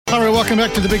All right, welcome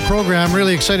back to the big program.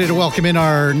 Really excited to welcome in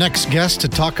our next guest to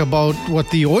talk about what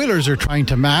the Oilers are trying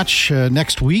to match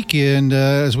next week. And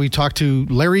as we talk to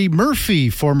Larry Murphy,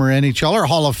 former NHLer,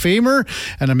 Hall of Famer,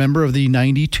 and a member of the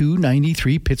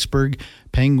 92-93 Pittsburgh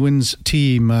Penguins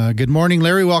team. Good morning,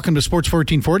 Larry. Welcome to Sports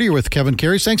 1440. You're with Kevin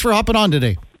Karius. Thanks for hopping on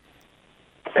today.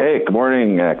 Hey, good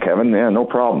morning, Kevin. Yeah, no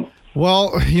problem.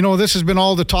 Well, you know, this has been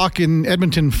all the talk in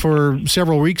Edmonton for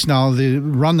several weeks now, the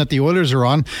run that the Oilers are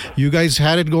on. You guys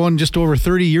had it going just over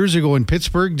 30 years ago in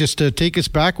Pittsburgh. Just to take us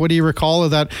back, what do you recall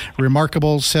of that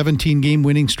remarkable 17-game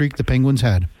winning streak the Penguins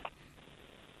had?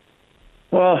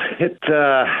 Well, it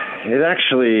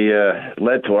actually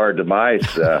led to our demise,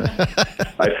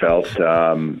 I felt.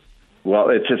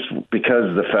 Well, it's just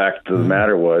because the fact of the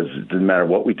matter was, it didn't matter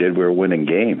what we did, we were winning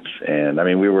games. And, I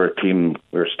mean, we were a team,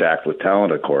 we were stacked with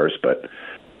talent, of course, but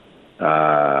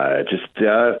just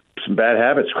some bad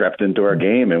habits crept into our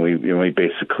game, and we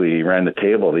basically ran the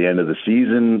table at the end of the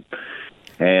season.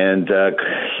 And,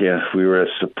 we were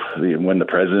win the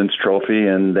President's Trophy,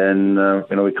 and then,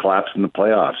 we collapsed in the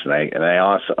playoffs. And I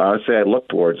honestly, I looked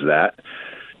towards that.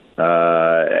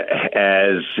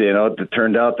 As you know, it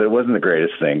turned out that it wasn't the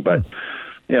greatest thing. But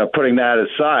putting that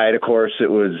aside, of course, it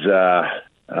was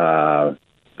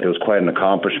quite an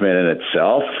accomplishment in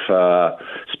itself,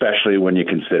 especially when you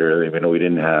consider we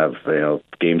didn't have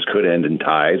games could end in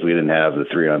ties. We didn't have the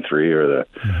 3-on-3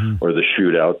 or the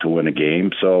shootout to win a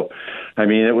game. So, I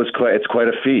mean, it's quite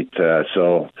a feat.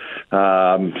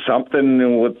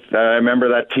 Something with I remember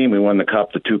that team. We won the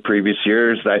Cup the 2 previous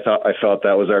years. I felt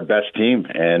that was our best team,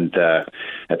 and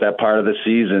at that part of the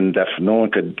season, no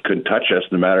one could touch us,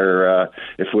 no matter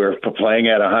if we were playing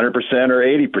at 100% or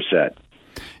 80%.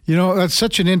 You know, that's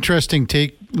such an interesting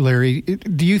take, Larry.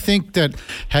 Do you think that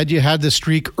had you had the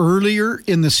streak earlier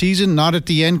in the season, not at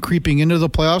the end, creeping into the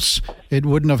playoffs, it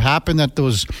wouldn't have happened, that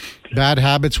those bad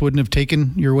habits wouldn't have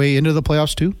taken your way into the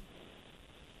playoffs too?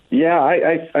 Yeah,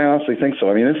 I honestly think so.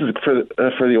 I mean, this is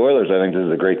for the Oilers. I think this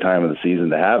is a great time of the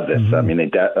season to have this. Mm-hmm. I mean,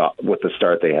 with the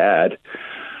start they had,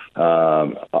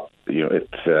 and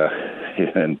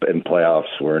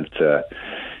playoffs weren't.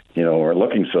 We're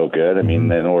looking so good. I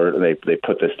mean, in order they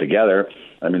put this together.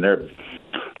 I mean, they're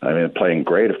playing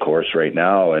great, of course, right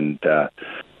now, and I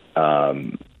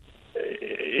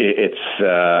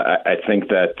think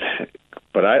that.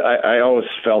 But I always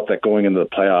felt that going into the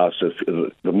playoffs,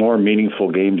 the more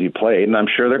meaningful games you played, and I'm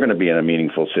sure they're going to be in a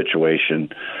meaningful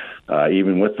situation,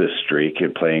 even with this streak,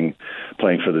 playing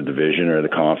for the division or the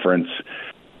conference.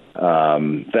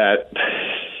 That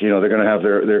they're going to have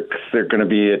they're going to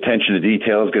be attention to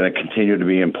detail is going to continue to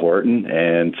be important,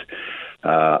 and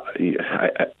I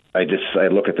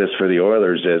look at this for the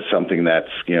Oilers as something that's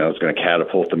is going to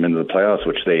catapult them into the playoffs,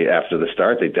 which they after the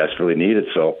start they desperately needed.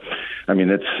 So, I mean,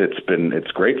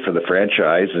 it's great for the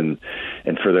franchise and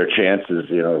for their chances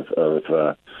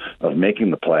of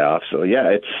making the playoffs. So yeah,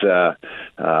 it's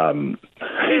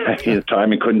the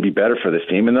timing couldn't be better for this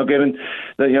team, and they'll get in.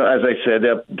 As I said,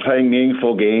 playing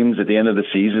meaningful games at the end of the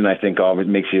season, I think always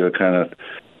makes you a kind of.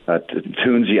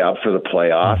 Tunes you up for the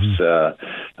playoffs.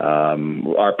 Mm-hmm.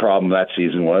 Our problem that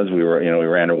season was we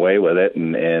ran away with it,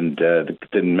 and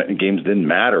games didn't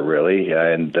matter really,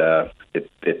 and it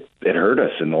hurt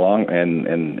us in the long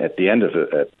and at the end of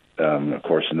it. Of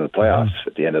course, into the playoffs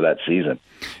at the end of that season.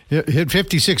 It hit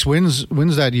 56 wins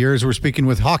that year, as we're speaking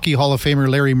with Hockey Hall of Famer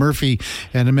Larry Murphy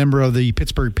and a member of the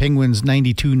Pittsburgh Penguins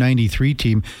 92-93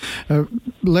 team.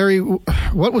 Larry,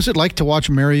 what was it like to watch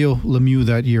Mario Lemieux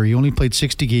that year? He only played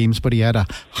 60 games, but he had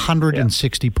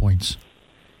 160 points.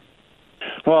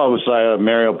 Well, it was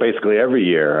Mario basically every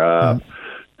year.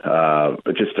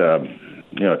 Just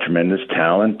tremendous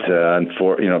talent.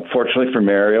 Fortunately for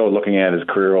Mario, looking at his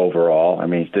career overall, I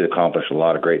mean, he did accomplish a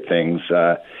lot of great things.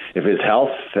 If his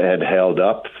health had held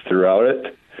up throughout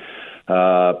it,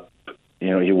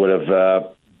 he would have,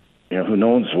 who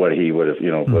knows what he would have,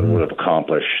 would have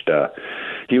accomplished.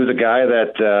 He was a guy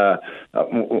that,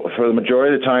 for the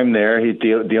majority of the time there, he's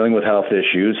dealing with health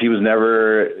issues. He was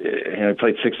never, he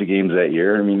played 60 games that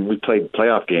year. I mean, we played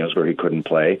playoff games where he couldn't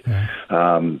play. Yeah.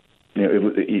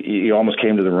 He almost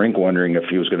came to the rink wondering if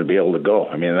he was going to be able to go.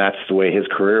 I mean, that's the way his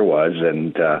career was,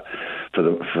 and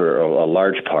for a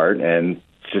large part, and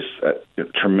just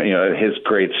his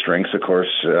great strengths, of course.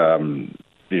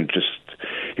 He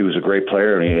was a great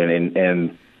player,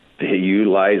 and he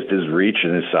utilized his reach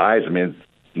and his size. I mean,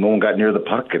 no one got near the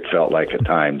puck. It felt like at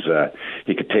times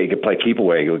he could play keep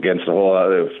away against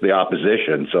the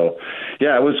opposition. So,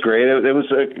 yeah, it was great.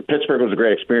 Pittsburgh was a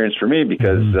great experience for me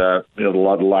because a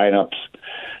lot of the lineups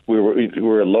we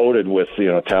were loaded with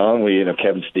talent. We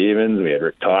Kevin Stevens, we had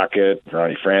Rick Tocchet,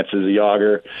 Ronnie Francis,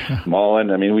 Yager,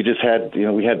 Mullen. I mean, we just had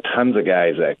we had tons of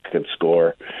guys that could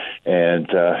score, and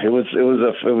it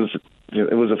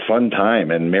was a fun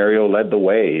time. And Mario led the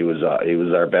way. He was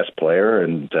our best player,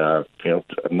 and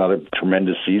another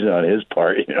tremendous season on his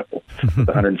part.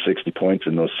 160 points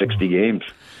in those 60 games.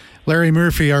 Larry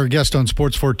Murphy, our guest on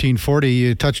Sports 1440,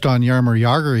 you touched on Jaromir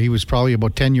Jagr. He was probably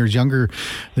about 10 years younger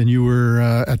than you were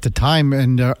at the time.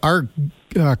 And our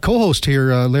co-host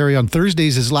here, Larry, on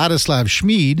Thursdays is Ladislav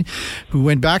Schmid, who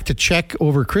went back to Czech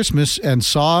over Christmas and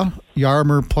saw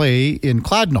Jaromir play in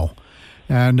Kladno.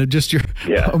 And I'm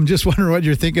just wondering what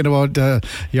you're thinking about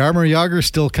Jaromir Jagr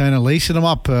still kind of lacing him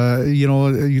up.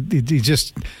 He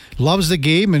just loves the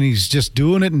game, and he's just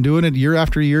doing it year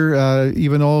after year,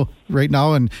 even though right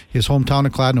now in his hometown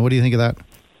of Kladno. What do you think of that?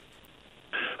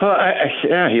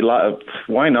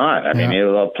 Why not? I mean, he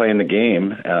loved playing the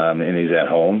game, and he's at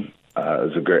home.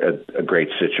 It was a great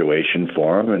situation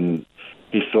for him, and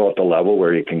he's still at the level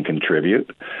where he can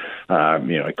contribute.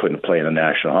 He couldn't play in the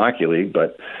National Hockey League,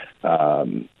 but he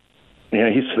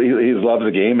loves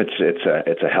the game.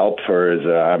 It's a help for his.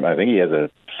 I think he has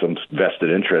some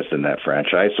vested interest in that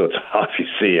franchise, so it's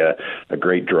obviously a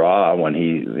great draw when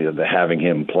he having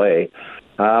him play.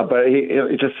 But he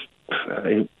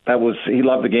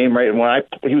loved the game, right? And when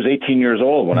he was 18 years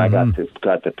old when I got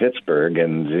to Pittsburgh,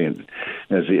 and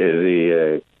as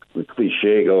the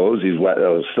cliche goes, he's wet.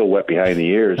 Still wet behind the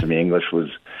ears. I mean, English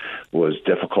was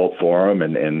difficult for him,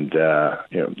 and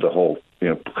the whole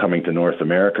coming to North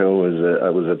America was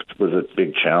a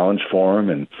big challenge for him,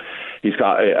 and he's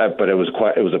got. But it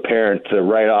was apparent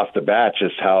right off the bat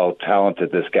just how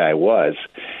talented this guy was,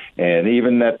 and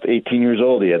even at 18 years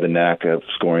old, he had the knack of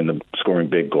scoring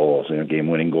big goals,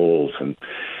 game-winning goals, and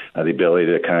the ability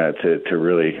to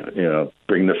really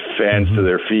bring the fans to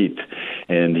their feet,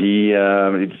 and he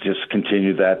just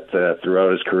continued that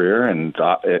throughout his career, and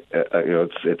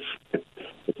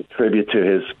it's a tribute to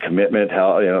his commitment,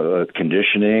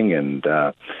 conditioning, and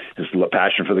his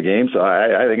passion for the game. So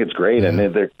I think it's great, and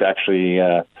they're actually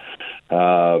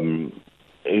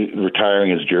retiring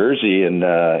his jersey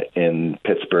in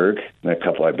Pittsburgh in a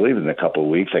couple of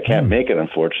weeks. I can't make it,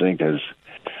 unfortunately, because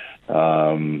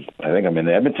I think I'm in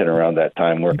Edmonton around that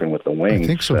time working with the Wings. I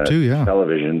think so too, yeah.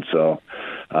 Television, so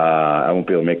I won't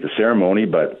be able to make the ceremony,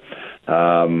 but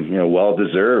well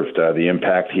deserved the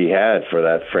impact he had for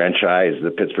that franchise,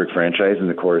 the Pittsburgh franchise, and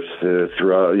of course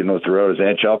throughout his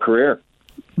NHL career.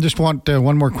 Just want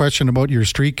one more question about your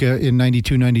streak in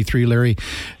 92-93, Larry.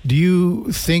 Do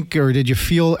you think, or did you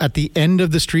feel at the end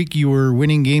of the streak you were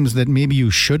winning games that maybe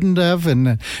you shouldn't have?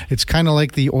 And it's kind of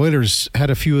like the Oilers had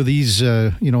a few of these,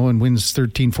 and wins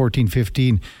 13, 14,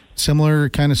 15. Similar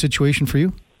kind of situation for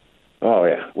you? Oh,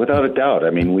 yeah, without a doubt. I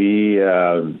mean,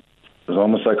 it was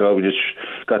almost like we just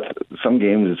got some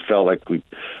games. It felt like we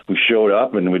showed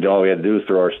up and all we had to do was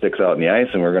throw our sticks out in the ice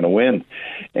and we're going to win.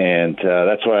 And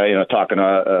that's why talking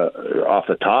off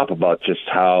the top about just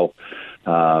how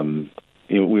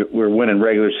we're winning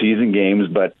regular season games,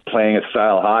 but playing a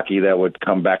style of hockey that would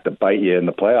come back to bite you in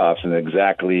the playoffs, and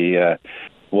exactly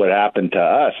what happened to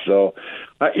us. So.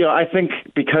 I think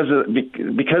because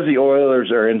the Oilers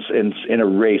are in a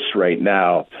race right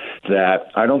now,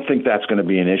 that I don't think that's going to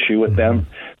be an issue with them.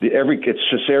 Every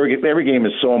game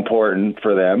is so important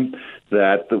for them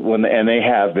that when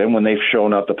they've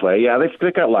shown up to play. Yeah,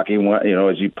 they got lucky.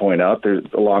 As you point out, there's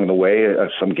along the way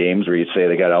some games where you say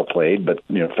they got outplayed, but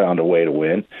found a way to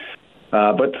win.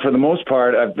 But for the most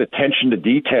part, the attention to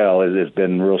detail has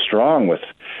been real strong.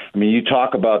 You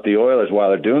talk about the Oilers while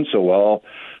they're doing so well.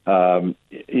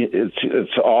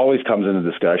 It's always comes into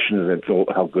discussion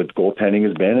how good goaltending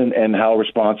has been and how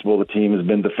responsible the team has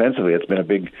been defensively. It's been a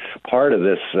big part of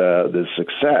this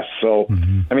success. So,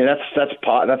 that's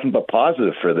nothing but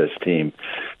positive for this team.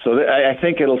 So I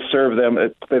think it'll serve them.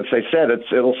 As I said,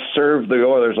 it'll serve the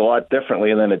Oilers a lot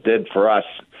differently than it did for us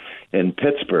in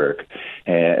Pittsburgh.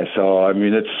 And so, they're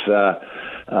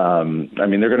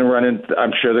going to run into.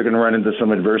 I'm sure they're going to run into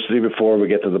some adversity before we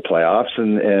get to the playoffs,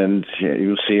 and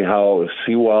you'll see how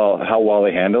well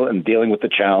they handle it, and dealing with the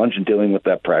challenge and dealing with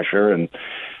that pressure.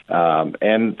 I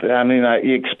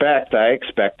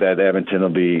expect that Edmonton will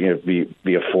be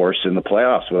a force in the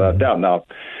playoffs without doubt. Now,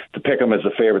 to pick them as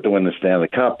a favorite to win the Stanley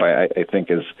Cup, I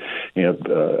think is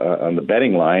on the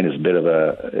betting line is a bit of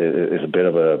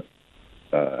a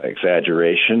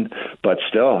exaggeration, but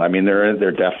still,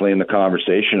 they're definitely in the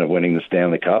conversation of winning the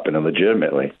Stanley Cup, and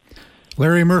legitimately.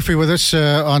 Larry Murphy with us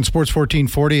on Sports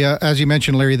 1440. As you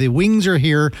mentioned, Larry, the Wings are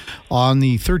here on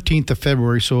the 13th of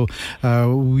February, so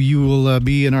you will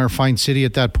be in our fine city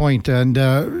at that point. And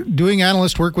doing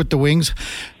analyst work with the Wings,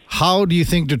 how do you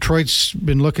think Detroit's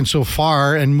been looking so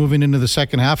far and moving into the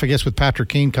second half, I guess, with Patrick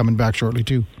Kane coming back shortly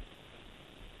too?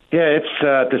 Yeah,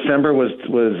 it's December was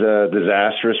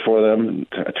disastrous for them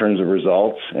in terms of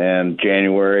results, and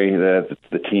January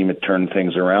the team had turned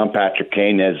things around. Patrick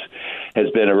Kane has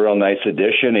been a real nice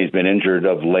addition. He's been injured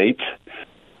of late,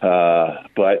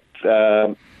 but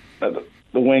the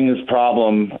Wings'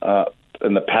 problem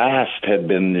in the past had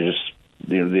been just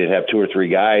they'd have two or three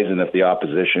guys, and if the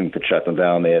opposition could shut them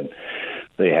down,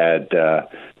 they had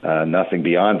nothing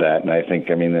beyond that. And I think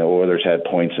the Oilers had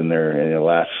points in the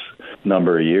last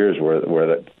number of years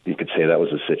where you could say that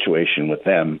was a situation with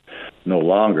them. No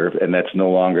longer, and that's no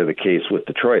longer the case with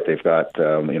Detroit. They've got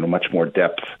much more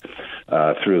depth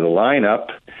through the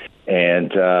lineup, and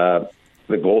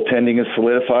the goaltending is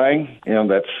solidifying.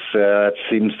 That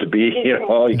seems to be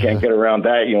you can't get around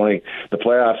that. The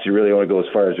playoffs, you really only go as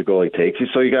far as the goalie takes you.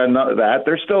 So you got that.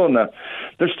 They're still in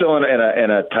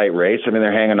a tight race.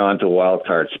 They're hanging on to a wild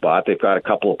card spot. They've got a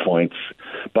couple of points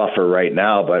buffer right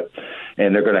now,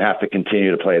 and they're going to have to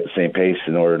continue to play at the same pace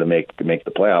in order to make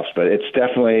the playoffs. But it's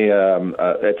definitely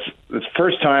it's the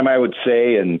first time, I would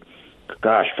say, in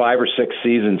 5 or 6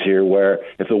 seasons here where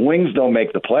if the Wings don't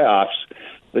make the playoffs,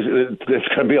 there's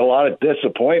going to be a lot of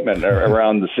disappointment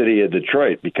around the city of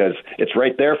Detroit, because it's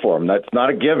right there for them. That's not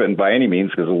a given by any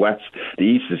means, because the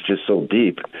East is just so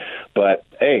deep. But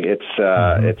hey,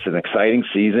 it's an exciting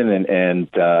season, and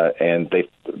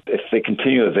if they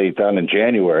continue as they've done in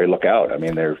January, look out.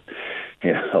 They're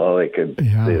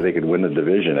they could win the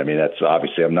division. That's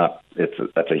obviously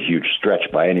that's a huge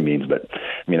stretch by any means, but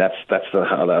that's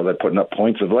how they're putting up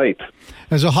points of late.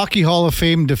 As a Hockey Hall of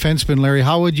Fame defenseman, Larry,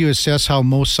 how would you assess how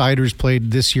Mo Seider's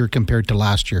played this year compared to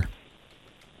last year?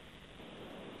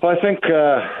 Well, I think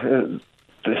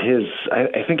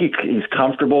he's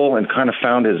comfortable and kind of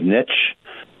found his niche.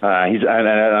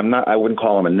 I wouldn't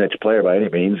call him a niche player by any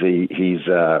means. He's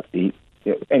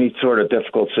any sort of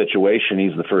difficult situation,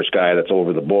 he's the first guy that's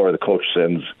over the board. The coach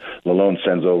Lalonde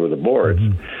sends over the boards.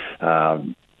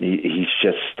 Mm-hmm. He's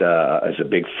just is a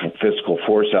big physical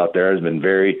force out there. Has been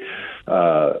very,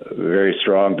 very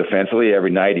strong defensively. Every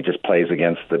night he just plays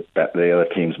against the other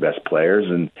team's best players,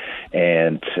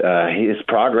 and his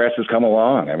progress has come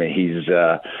along.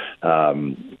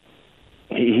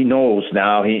 He knows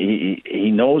now.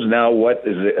 He knows now what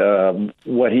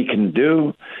he can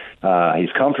do.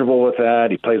 He's comfortable with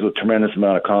that. He plays with a tremendous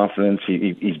amount of confidence.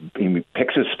 He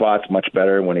picks his spots much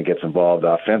better when he gets involved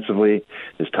offensively.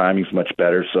 His timing's much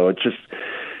better. So it's just,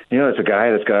 it's a guy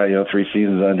that's got 3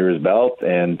 seasons under his belt,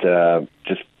 and I'm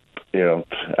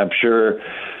sure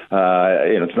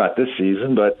it's not this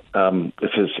season, but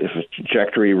if his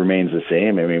trajectory remains the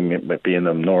same, it might be in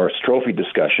the Norris Trophy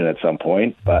discussion at some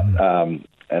point. But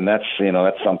and that's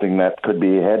something that could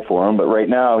be ahead for him. But right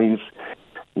now he's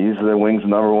the Wings'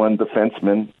 number one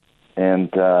defenseman, and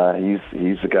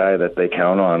he's the guy that they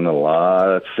count on in a lot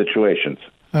of situations.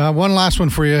 One last one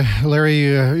for you, Larry.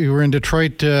 You were in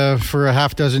Detroit for a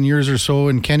half dozen years or so,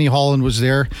 and Kenny Holland was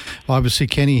there. Obviously,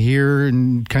 Kenny here,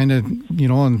 and kind of,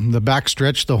 on the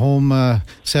backstretch, the home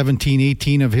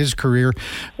 17-18 of his career.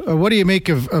 What do you make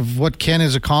of what Ken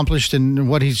has accomplished and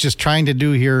what he's just trying to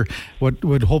do here, what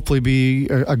would hopefully be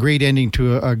a great ending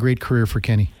to a great career for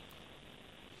Kenny?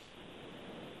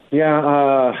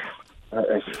 Yeah,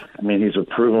 he's a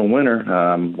proven winner,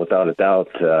 without a doubt.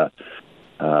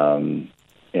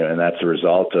 And that's a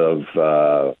result of,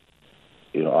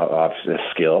 obviously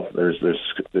skill. There's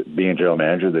being a general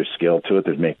manager. There's skill to it.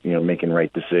 There's making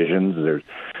right decisions. There's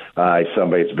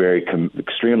somebody that's very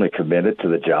extremely committed to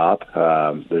the job.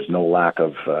 There's no lack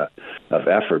of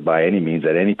effort by any means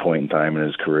at any point in time in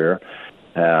his career.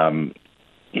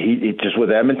 He just with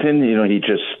Edmonton,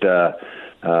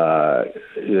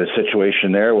 the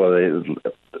situation there. Well,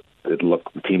 the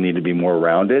team needed to be more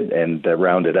rounded and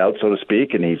rounded out, so to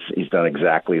speak, and he's done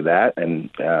exactly that. And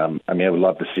I would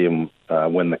love to see him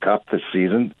win the cup this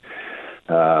season.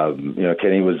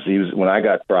 Kenny was when I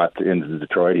got brought into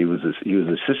Detroit, he was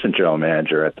assistant general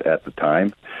manager at the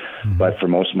time, mm-hmm. But for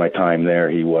most of my time there,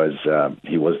 he was the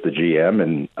GM,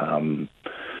 and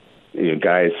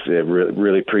guys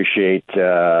really appreciate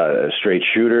a straight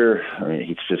shooter.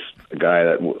 He's just a guy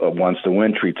that wants to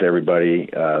win, treats everybody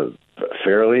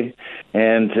fairly,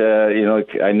 and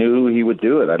I knew he would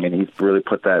do it. I mean, he's really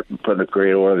put a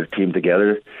great order team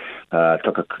together.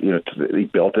 He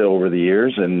built it over the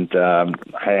years, and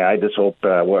I just hope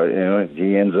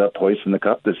he ends up hoisting the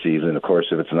cup this season. Of course,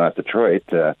 if it's not Detroit,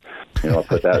 I'll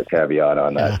put that caveat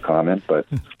on that comment. But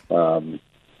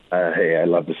hey, I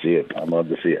love to see it. I love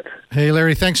to see it. Hey,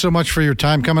 Larry, thanks so much for your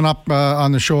time coming up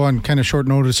on the show on kind of short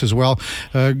notice as well.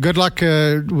 Good luck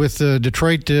with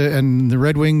Detroit and the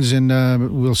Red Wings, and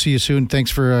we'll see you soon.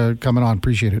 Thanks for coming on.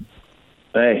 Appreciate it.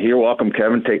 Hey, you're welcome,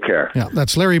 Kevin. Take care. Yeah,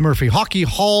 that's Larry Murphy, Hockey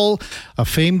Hall of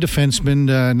Fame defenseman,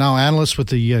 now analyst with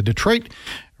the Detroit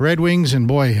Red Wings. And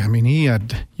boy, I mean,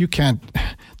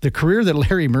 the career that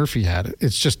Larry Murphy had,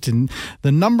 it's just in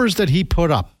the numbers that he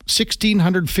put up.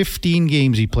 1,615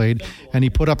 games he played, and he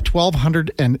put up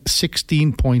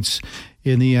 1,216 points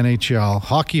in the NHL.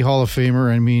 Hockey Hall of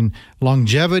Famer. I mean,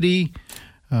 longevity.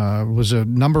 Was a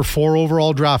number 4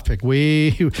 overall draft pick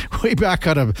way back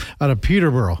out of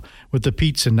Peterborough with the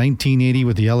Petes in 1980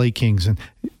 with the LA Kings, and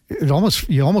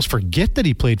you almost forget that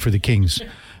he played for the Kings,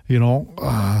 and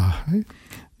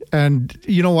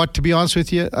you know what? To be honest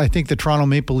with you, I think the Toronto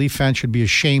Maple Leaf fans should be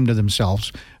ashamed of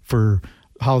themselves for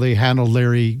how they handled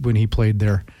Larry when he played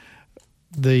there.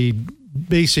 They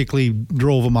basically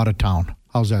drove him out of town.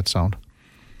 How's that sound?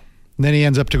 And then he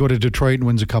ends up to go to Detroit and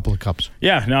wins a couple of cups.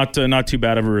 Yeah, not too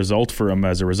bad of a result for him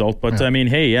as a result. But, yeah. I mean,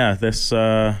 hey, yeah, this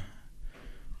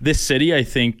city, I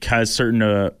think, has certain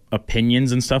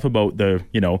opinions and stuff about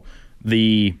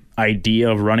the idea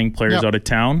of running players out of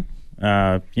town.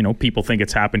 People think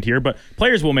it's happened here, but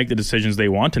players will make the decisions they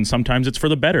want, and sometimes it's for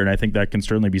the better. And I think that can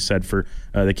certainly be said for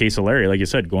the case of Larry, like you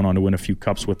said, going on to win a few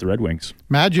cups with the Red Wings.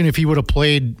 Imagine if he would have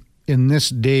played in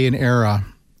this day and era.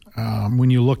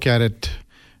 When you look at it,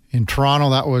 in Toronto,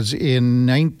 that was in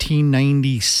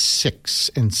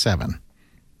 1996 and 7.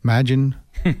 Imagine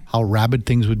how rabid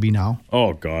things would be now.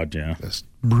 Oh, God, yeah. Just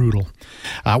brutal.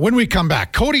 When we come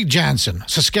back, Cody Jansen,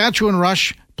 Saskatchewan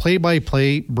Rush,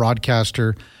 play-by-play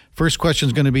broadcaster. First question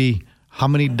is going to be, how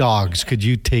many dogs could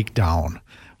you take down?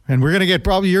 And we're going to get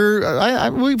probably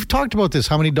we've talked about this,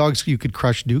 how many dogs you could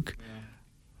crush, Duke.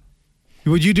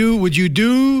 Yeah. Would you do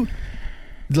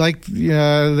like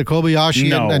the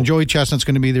Kobayashi and Joey Chestnut's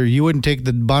going to be there? You wouldn't take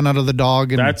the bun out of the dog?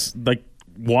 That's like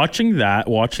watching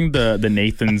the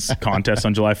Nathan's contest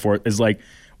on July 4th is like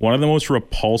one of the most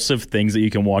repulsive things that you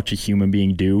can watch a human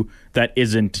being do that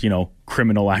isn't,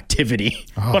 criminal activity.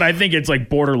 Oh. But I think it's like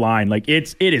borderline. Like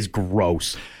it is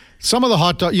gross. Some of the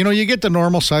hot dogs, you get the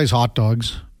normal size hot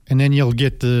dogs, and then you'll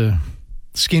get the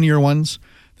skinnier ones.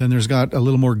 Then there's got a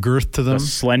little more girth to them. The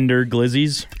slender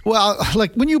glizzies. Well,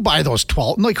 like when you buy those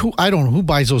 12, who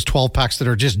buys those 12 packs that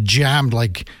are just jammed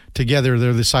like together?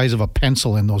 They're the size of a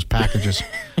pencil in those packages.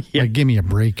 Yeah. Like, give me a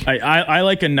break. I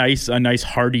like a nice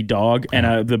hearty dog,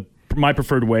 and my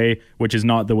preferred way, which is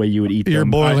not the way you would eat them. You're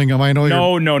boiling them. I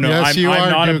know. No. Yes, I'm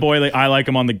not a boiling. I like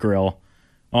them on the grill.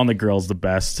 On the grill's the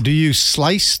best. Do you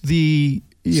slice the?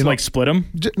 Split them?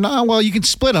 No, well, you can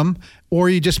split them, or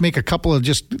you just make a couple of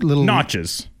just little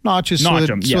notches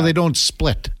so they don't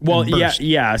split. Well,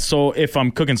 yeah. So if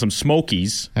I'm cooking some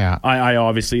smokies, I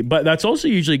obviously, but that's also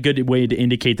usually a good way to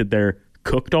indicate that they're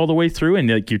cooked all the way through, and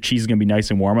like your cheese is going to be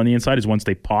nice and warm on the inside. Is once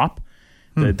they pop,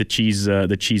 the cheese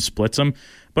splits them.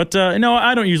 But no,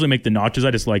 I don't usually make the notches.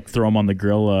 I just like throw them on the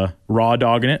grill, raw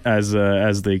dogging it, as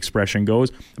the expression goes.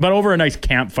 But over a nice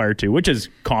campfire too, which is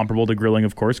comparable to grilling,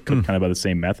 of course, cooked kind of by the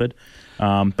same method.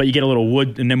 But you get a little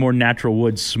wood and then more natural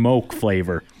wood smoke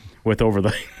flavor with over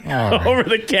the over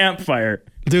the campfire.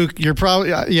 Duke, you're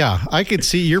probably I could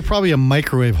see you're probably a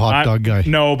microwave hot dog guy.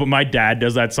 No, but my dad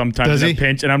does that sometimes in a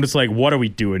pinch, and I'm just like, what are we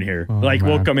doing here?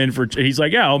 We'll come in he's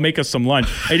like, yeah, I'll make us some lunch.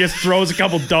 He just throws a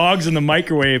couple dogs in the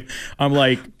microwave. I'm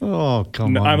like, oh,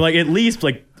 come on. I'm like, at least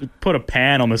like put a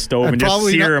pan on the stove and just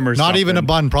sear them or something. Not even a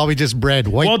bun, probably just bread,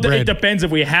 white bread. It depends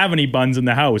if we have any buns in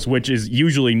the house, which is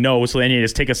usually no. So then you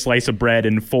just take a slice of bread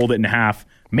and fold it in half.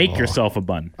 Make yourself a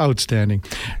bun. Outstanding.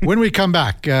 When we come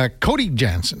back, Cody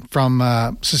Jansen from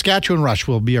Saskatchewan Rush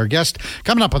will be our guest.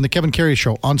 Coming up on the Kevin Karius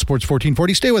Show on Sports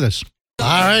 1440. Stay with us.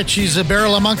 All right, she's a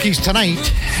barrel of monkeys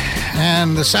tonight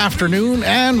and this afternoon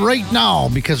and right now,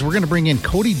 because we're going to bring in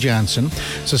Cody Jansen,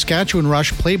 Saskatchewan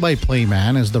Rush play-by-play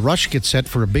man, as the Rush gets set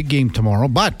for a big game tomorrow.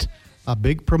 But a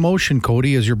big promotion,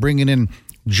 Cody, as you're bringing in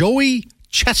Joey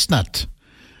Chestnut.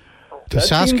 That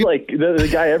seems like the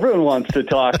guy everyone wants to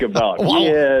talk about. Wow. He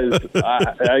is,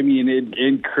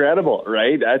 incredible,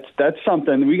 right? That's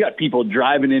something. We got people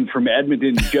driving in from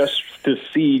Edmonton just to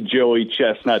see Joey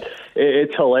Chestnut.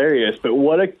 It's hilarious, but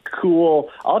what a cool,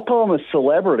 I'll call him a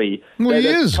celebrity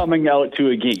that's coming out to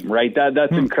a game, right?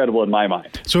 That's incredible in my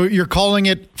mind. So you're calling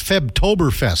it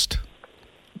Febtoberfest.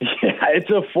 Yeah,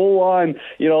 it's a full-on,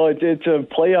 it's a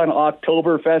play on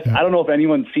Oktoberfest. Yeah. I don't know if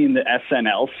anyone's seen the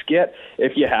SNL skit.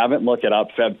 If you haven't, look it up,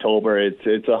 Febtober.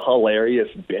 It's a hilarious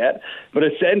bit. But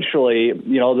essentially,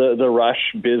 the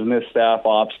Rush business staff,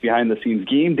 ops, behind-the-scenes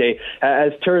game day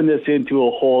has turned this into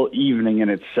a whole evening in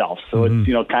itself. So it's,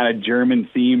 kind of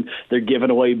German-themed. They're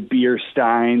giving away beer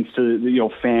steins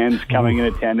to, fans coming in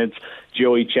attendance.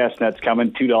 Joey Chestnut's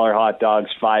coming, $2 hot dogs,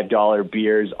 $5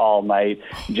 beers all night.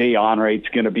 Jay Onrait's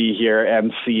going to be here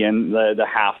emceeing the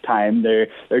halftime.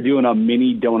 They're doing a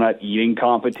mini donut eating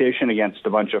competition against a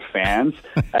bunch of fans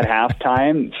at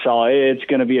halftime. So it's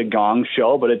going to be a gong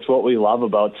show, but it's what we love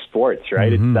about sports,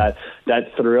 right? It's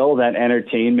that thrill, that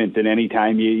entertainment, and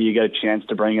anytime you get a chance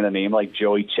to bring in a name like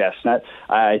Joey Chestnut,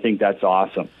 I think that's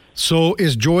awesome. So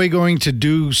is Joey going to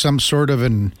do some sort of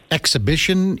an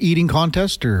exhibition eating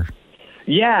contest, or?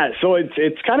 Yeah, so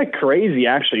it's kind of crazy,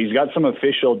 actually. He's got some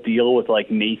official deal with,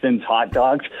 Nathan's Hot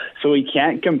Dogs, so he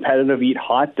can't competitive eat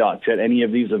hot dogs at any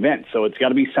of these events. So it's got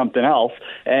to be something else.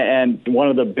 And one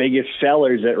of the biggest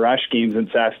sellers at Rush games in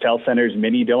SaskTel Center is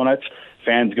mini donuts.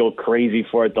 Fans go crazy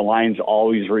for it. The line's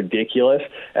always ridiculous.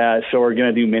 So we're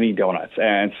going to do mini donuts.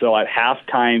 And so at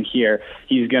halftime here,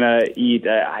 he's going to eat,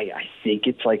 I think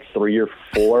it's 3 or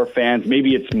 4 fans,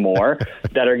 maybe it's more,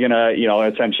 that are going to,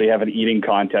 essentially have an eating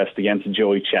contest against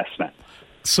Joey Chestnut.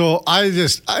 So I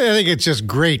think it's just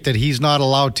great that he's not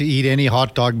allowed to eat any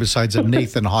hot dog besides a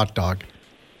Nathan hot dog.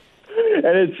 And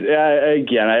it's,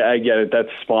 again, I get it. That's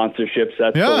sponsorships.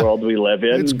 That's the world we live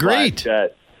in. It's great.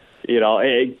 But,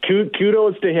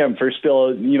 kudos to him for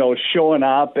still, showing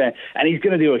up, and he's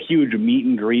going to do a huge meet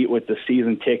and greet with the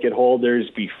season ticket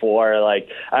holders before.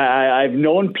 I've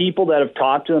known people that have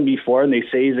talked to him before, and they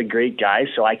say he's a great guy,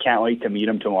 so I can't wait to meet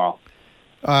him tomorrow.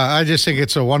 I just think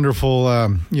it's a wonderful,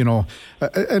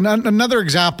 another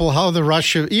example how the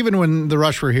Rush, even when the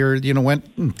Rush were here, went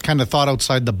and kind of thought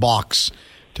outside the box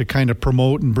to kind of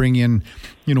promote and bring in,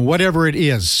 whatever it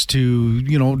is to,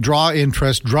 draw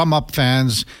interest, drum up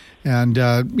fans, and,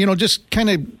 just kind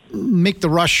of make the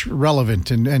Rush relevant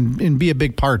and be a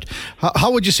big part.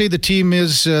 How would you say the team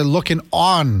is looking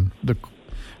on the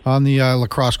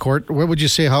lacrosse court? What would you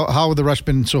say, how the Rush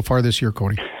been so far this year,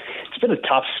 Cody? It's been a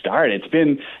tough start. It's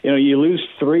been, you lose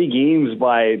 3 games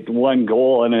by 1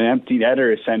 goal and an empty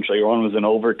netter, essentially. One was in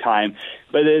overtime.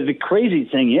 But the crazy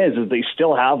thing is they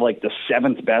still have the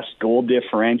 7th best goal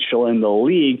differential in the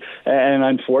league. And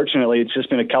unfortunately, it's just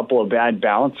been a couple of bad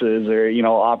bounces or,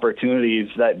 opportunities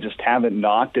that just haven't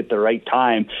knocked at the right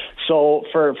time. So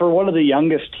for one of the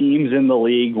youngest teams in the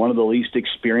league, one of the least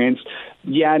experienced,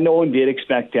 yeah, no one did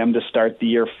expect them to start the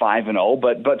year 5-0,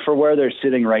 but for where they're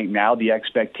sitting right now, the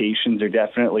expectations are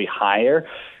definitely higher.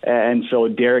 And so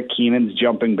Derek Keenan's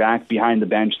jumping back behind the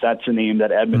bench. That's a name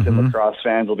that Edmonton lacrosse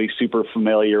fans will be super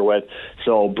familiar with.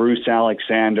 So Bruce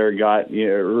Alexander got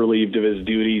relieved of his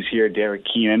duties here. Derek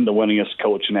Keenan, the winningest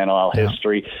coach in NLL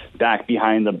history, back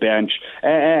behind the bench.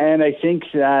 And I think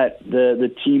that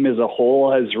the team as a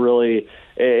whole has really...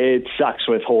 It sucks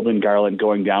with Holden Garland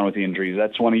going down with injuries.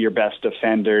 That's one of your best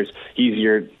defenders. He's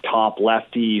your top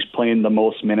lefty. He's playing the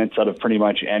most minutes out of pretty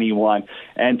much anyone.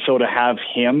 And so to have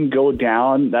him go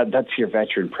down, that's your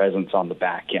veteran presence on the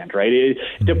back end, right?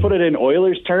 To put it in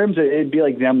Oilers terms, it'd be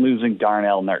like them losing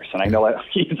Darnell Nurse. And I know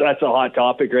that's a hot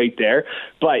topic right there.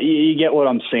 But you get what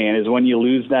I'm saying is when you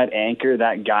lose that anchor,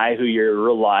 that guy who you're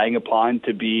relying upon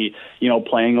to be,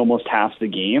 playing almost half the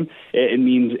game, it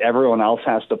means everyone else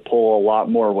has to pull a lot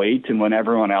more weight, and when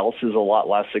everyone else is a lot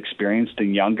less experienced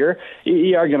and younger,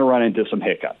 you are going to run into some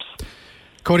hiccups.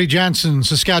 Cody Jansen,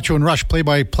 Saskatchewan Rush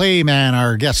play-by-play man,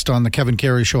 our guest on the Kevin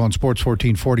Karius Show on Sports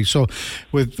 1440. So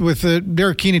with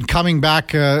Derek Keenan coming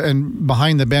back and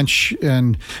behind the bench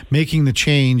and making the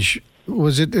change,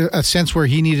 was it a sense where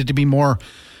he needed to be more,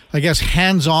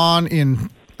 hands-on in,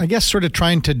 sort of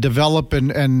trying to develop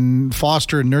and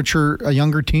foster and nurture a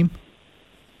younger team?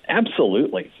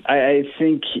 Absolutely. I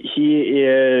think he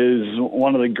is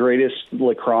one of the greatest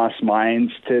lacrosse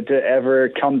minds to ever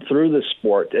come through the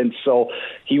sport. And so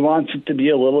he wants it to be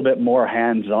a little bit more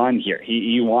hands-on here.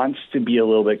 He wants to be a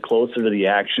little bit closer to the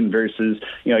action versus,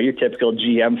 your typical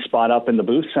GM spot up in the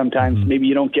booth. Sometimes maybe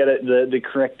you don't get the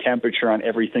correct temperature on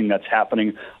everything that's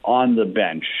happening on the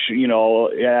bench,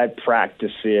 at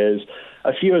practices,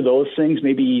 a few of those things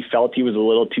maybe he felt he was a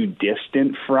little too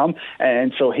distant from.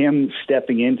 And so him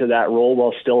stepping into that role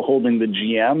while still holding the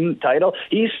GM title,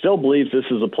 he still believes this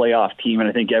is a playoff team, and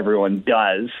I think everyone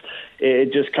does.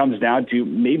 It just comes down to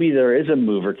maybe there is a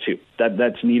move or two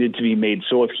that's needed to be made.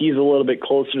 So if he's a little bit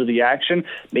closer to the action,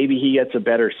 maybe he gets a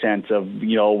better sense of,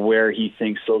 where he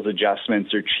thinks those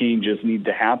adjustments or changes need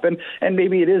to happen. And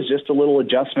maybe it is just a little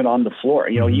adjustment on the floor.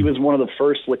 He was one of the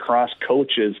first lacrosse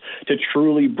coaches to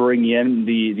truly bring in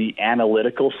the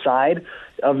analytical side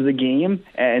of the game,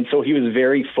 and so he was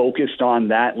very focused on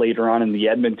that later on in the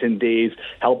Edmonton days,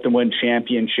 helped him win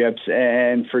championships.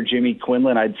 And for Jimmy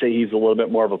Quinlan, I'd say he's a little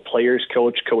bit more of a player's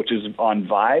coach, coaches on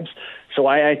vibes. So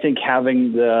I think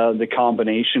having the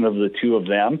combination of the two of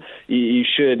them, you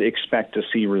should expect to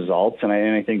see results, and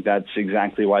I think that's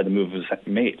exactly why the move was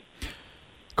made.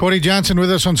 Cody Johnson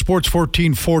with us on Sports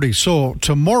 1440. So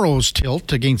tomorrow's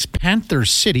tilt against Panther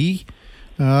City.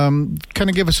 Kind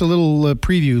of give us a little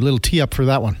preview, a little tee up for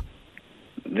that one.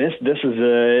 This is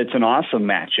it's an awesome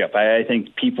matchup. I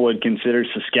think people would consider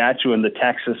Saskatchewan the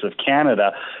Texas of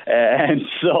Canada, and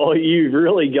so you've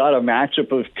really got a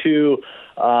matchup of two.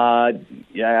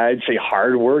 I'd say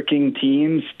hardworking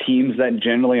teams that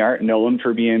generally aren't known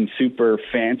for being super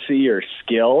fancy or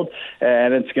skilled,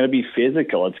 and it's going to be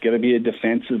physical. It's going to be a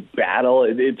defensive battle.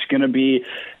 It's going to be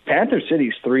Panther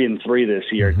City's 3-3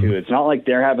 this year too. It's not like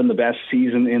they're having the best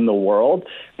season in the world,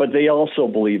 but they also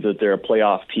believe that they're a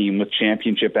playoff team with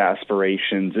championship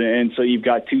aspirations. And so you've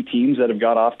got two teams that have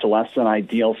got off to less than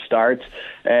ideal starts.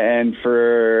 And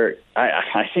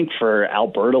I think for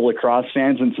Alberta lacrosse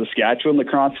fans and Saskatchewan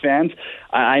lacrosse fans,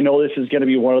 I know this is going to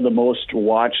be one of the most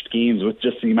watched games with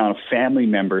just the amount of family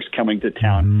members coming to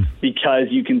town, because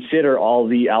you consider all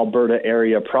the Alberta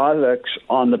area products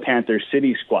on the Panther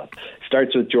City squad.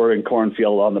 Starts with Jordan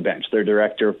Cornfield on the bench, their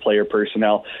director of player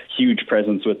personnel, huge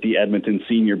presence with the Edmonton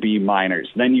Senior B minors.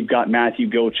 Then you've got Matthew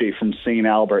Gauthier from St.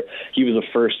 Albert. He was a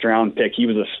first-round pick. He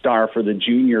was a star for the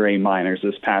Junior A minors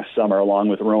this past summer, along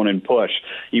with Ronan Push.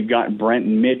 You've got Brent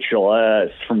Mitchell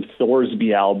from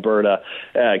Thorsby, Alberta.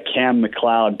 Cam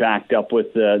McLeod backed up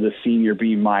with the Senior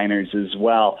B minors as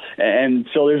well. And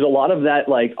so there's a lot of that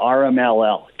like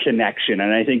RMLL connection,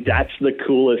 and I think that's the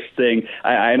coolest thing.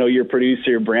 I know your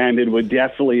producer Brandon would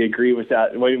definitely agree with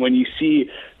that. When you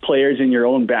see players in your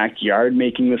own backyard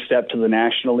making the step to the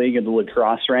National League and the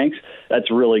lacrosse ranks, that's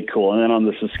really cool. And then on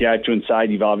the Saskatchewan side,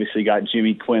 you've obviously got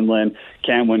Jimmy Quinlan,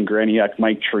 Cameron Greniuk,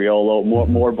 Mike Triolo,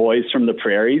 more boys from the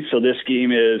prairies. So this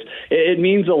game it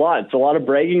means a lot. It's a lot of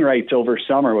bragging rights over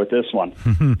summer with this one.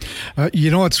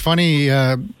 It's funny,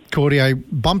 Cody, I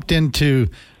bumped into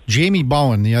Jamie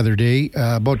Bowen the other day,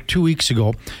 about 2 weeks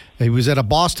ago. He was at a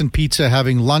Boston Pizza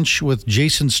having lunch with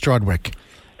Jason Strudwick.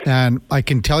 And I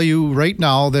can tell you right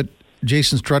now that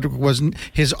Jason Strudwick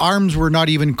his arms were not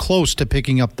even close to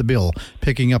picking up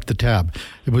the tab.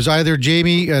 It was either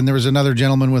Jamie and there was another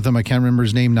gentleman with him. I can't remember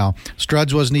his name now.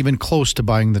 Struds wasn't even close to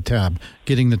getting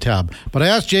the tab. But I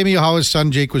asked Jamie how his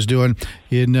son Jake was doing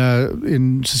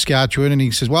in Saskatchewan, and he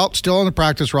says, well, still on the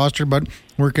practice roster, but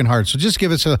working hard. So just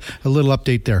give us a little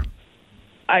update there.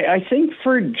 I think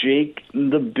for Jake,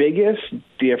 the biggest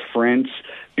difference,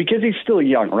 because he's still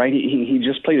young, right? He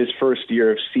just played his first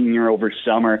year of senior over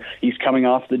summer. He's coming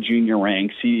off the junior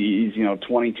ranks. He's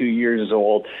 22 years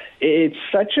old. It's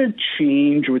such a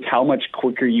change with how much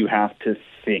quicker you have to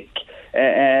think.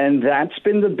 And that's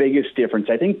been the biggest difference.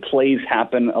 I think plays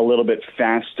happen a little bit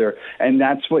faster, and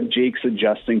that's what Jake's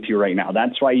adjusting to right now.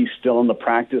 That's why he's still on the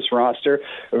practice roster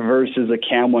versus a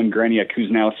Cameron Greniuk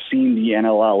who's now seen the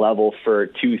NLL level for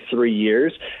 2-3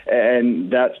 years,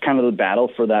 and that's kind of the battle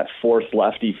for that fourth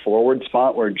lefty forward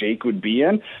spot where Jake would be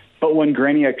in. But when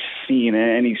Greniuk's seen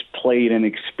it and he's played and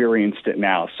experienced it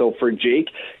now. So for Jake,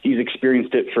 he's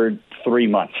experienced it for 3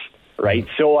 months. Right.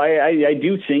 So I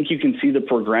do think you can see the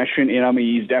progression in him.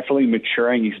 He's definitely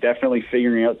maturing. He's definitely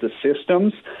figuring out the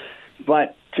systems.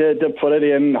 But to put it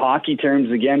in hockey terms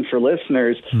again for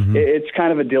listeners, it's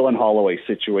kind of a Dylan Holloway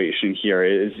situation here.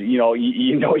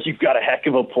 You've got a heck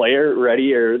of a player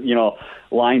ready or,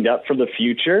 lined up for the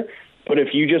future. But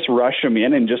if you just rush them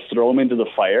in and just throw them into the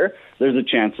fire, there's a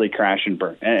chance they crash and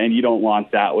burn. And you don't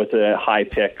want that with a high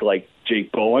pick like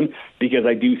Jake Bowen, because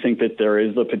I do think that there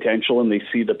is the potential, and they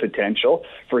see the potential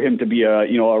for him to be a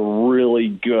really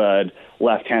good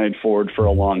left-handed forward for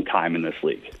a long time in this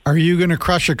league. Are you going to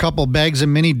crush a couple bags of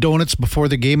mini donuts before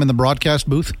the game in the broadcast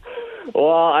booth? Well,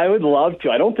 I would love to.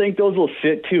 I don't think those will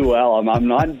sit too well. I'm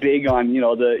not big on,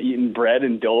 the eating bread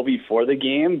and dough before the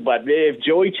game, but if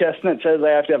Joey Chestnut says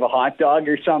I have to have a hot dog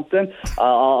or something,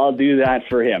 I'll do that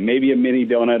for him. Maybe a mini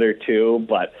donut or two,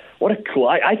 but What a cool.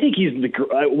 I think he's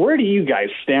where do you guys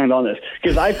stand on this?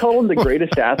 Because I call him the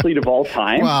greatest athlete of all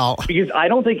time. Wow. Because I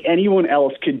don't think anyone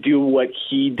else could do what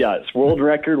he does. World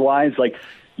record wise, like,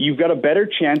 you've got a better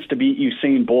chance to beat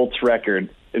Usain Bolt's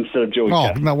record instead of Joey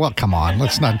Chestnut. No, well, come on.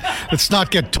 Let's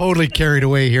not get totally carried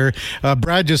away here.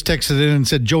 Brad just texted in and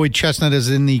said Joey Chestnut is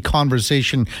in the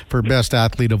conversation for best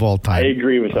athlete of all time. I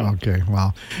agree with him. Okay,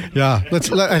 well, yeah.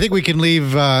 I think we can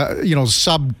leave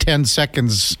sub 10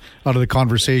 seconds out of the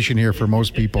conversation here for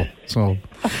most people. So,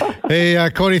 hey,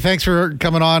 Cody, thanks for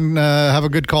coming on. Have a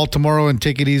good call tomorrow and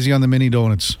take it easy on the mini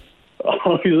donuts.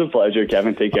 Always a pleasure,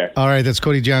 Kevin. Take care. All right, that's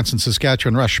Cody Johnson,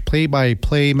 Saskatchewan Rush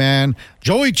play-by-play man.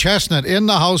 Joey Chestnut in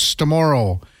the house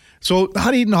tomorrow. So,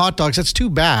 not eating hot dogs, that's too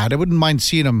bad. I wouldn't mind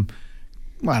seeing him,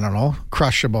 I don't know,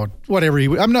 crush about whatever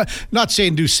I'm not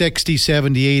saying do 60,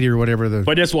 70, 80 or whatever.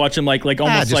 But just watch him like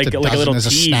almost like a little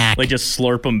tease, like just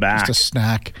slurp him back. Just a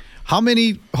snack. How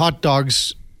many hot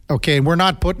dogs? Okay, we're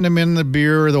not putting them in the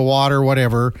beer or the water or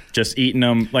whatever. Just eating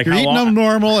them. Like you're eating them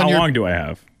normal. How long do I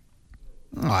have?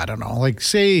 I don't know. Like,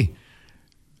 say,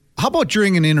 how about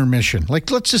during an intermission?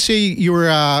 Like, let's just say you were,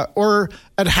 or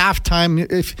at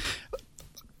halftime.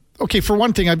 Okay, for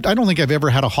one thing, I don't think I've ever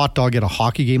had a hot dog at a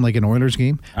hockey game, like an Oilers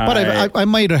game. But I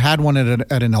might have had one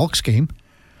at an Elks game.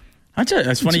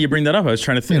 That's funny you bring that up. I was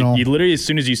trying to think. You literally, as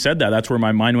soon as you said that, that's where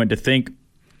my mind went to think.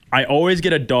 I always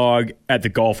get a dog at the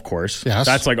golf course. Yes.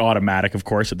 That's like automatic, of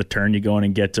course. At the turn, you go in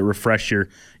and get to refresh your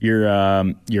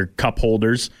cup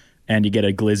holders. And you get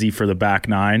a glizzy for the back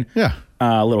nine. Yeah.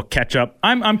 A little ketchup.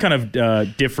 I'm kind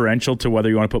of differential to whether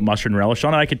you want to put mustard and relish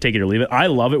on it. I could take it or leave it. I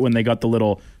love it when they got the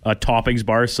little toppings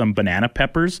bar, some banana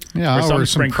peppers. Yeah, or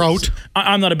some kraut.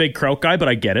 I'm not a big kraut guy, but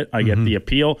I get it. I get the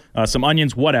appeal. Some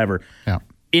onions, whatever. Yeah.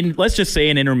 Let's just say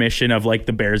an intermission of like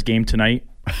the Bears game tonight.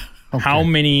 Okay. How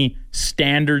many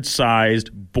standard-sized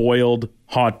boiled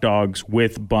hot dogs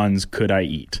with buns could I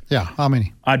eat? Yeah, how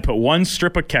many? I'd put one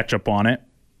strip of ketchup on it.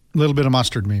 A little bit of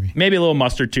mustard, maybe. Maybe a little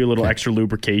mustard, too. A little extra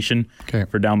lubrication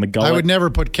for down the gullet. I would never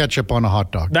put ketchup on a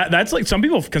hot dog. That's like, some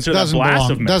people consider that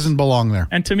blasphemous. Doesn't belong there.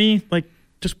 And to me, like,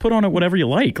 just put on it whatever you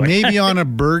like. Maybe on a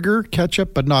burger,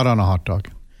 ketchup, but not on a hot dog.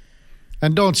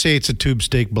 And don't say it's a tube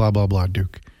steak, blah, blah, blah,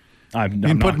 Duke. You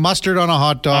can put mustard on a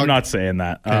hot dog. I'm not saying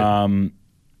that. Okay.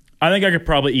 I think I could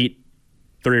probably eat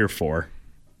 3 or 4.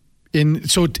 In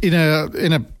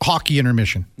a hockey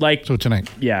intermission, so tonight,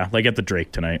 like at the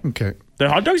Drake tonight. Okay, the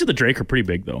hot dogs at the Drake are pretty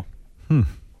big though.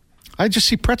 I just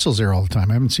see pretzels there all the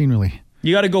time. I haven't seen really.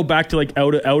 You got to go back to like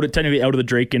technically out of the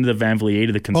Drake into the Van Vliet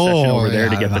to the concession over there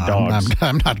to get the dogs.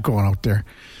 I'm not going out there.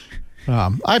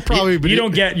 I probably you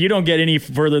don't get any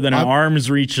further than an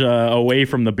arm's reach away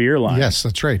from the beer line. Yes,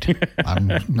 that's right.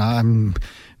 I'm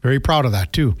very proud of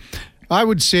that too. I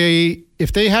would say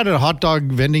if they had a hot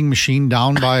dog vending machine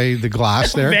down by the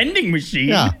glass there. Vending machine?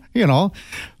 Yeah.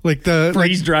 Like the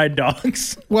freeze-dried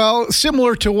dogs. Well,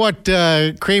 similar to what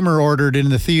Kramer ordered in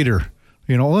the theater.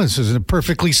 This is a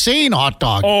perfectly sane hot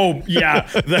dog. Oh, yeah.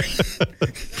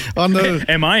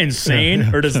 Am I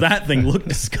insane? Or does that thing look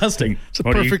disgusting? It's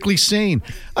perfectly sane.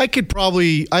 I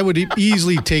would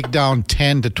easily take down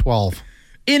 10 to 12.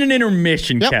 In an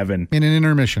intermission, Kevin. In an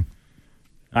intermission.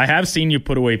 I have seen you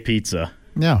put away pizza.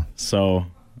 Yeah. So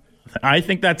I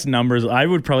think that's numbers. I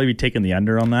would probably be taking the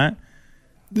under on that.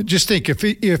 Just think, if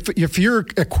you're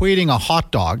equating a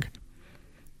hot dog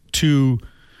to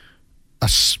a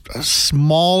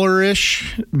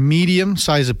smaller-ish, medium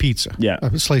size of pizza. Yeah.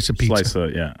 A slice of pizza.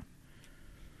 Yeah.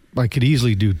 I could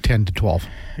easily do 10 to 12.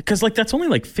 Because, that's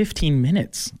only 15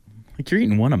 minutes. You're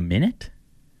eating one a minute?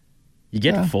 You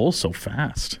get full so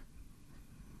fast.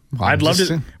 Well, I'd love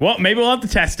to. Well, maybe we'll have to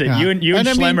test it. Yeah. You and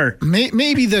Schlemmer.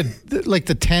 Maybe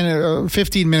the 10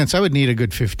 15 minutes. I would need a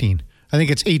good 15. I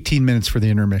think it's 18 minutes for the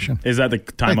intermission. Is that the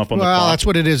time up on the clock? Well, that's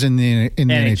what it is in the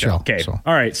NHL. Okay. So.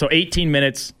 All right. So 18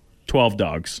 minutes, 12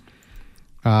 dogs.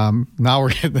 Now we're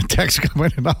getting the text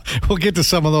coming in. We'll get to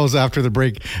some of those after the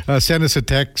break. Send us a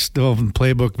text.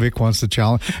 Playbook Vic wants to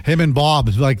challenge him and Bob,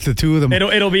 like the two of them.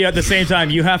 It'll be at the same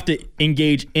time. You have to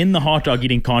engage in the hot dog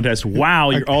eating contest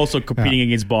while you're also competing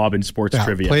against Bob in sports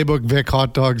trivia. Playbook Vic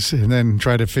hot dogs, and then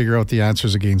try to figure out the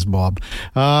answers against Bob.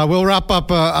 We'll wrap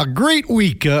up a great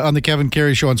week on the Kevin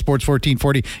Karius Show on Sports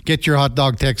 1440. Get your hot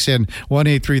dog text in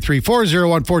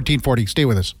 1-833-401-1440. Stay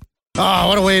with us.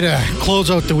 What a way to close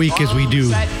out the week as we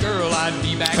do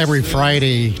every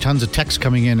Friday. Tons of texts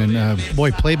coming in, and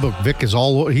Playbook Vic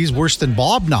he's worse than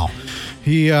Bob now.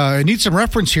 He needs some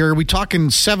reference here. Are we talking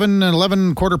 7 and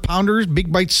 11 quarter pounders,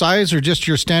 big bite size, or just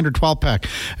your standard 12-pack?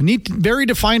 Need very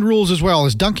defined rules as well.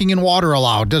 Is dunking in water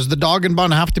allowed? Does the dog and bun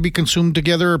have to be consumed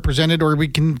together or presented, or we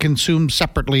can consume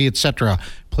separately, etc.?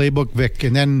 Playbook Vic.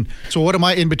 And then, so what am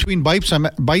I, in between bites, I'm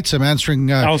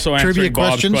answering also trivia answering Bob's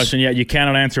questions. question. Yeah, you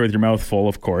cannot answer with your mouth full,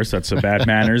 of course. That's a bad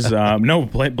manners. No,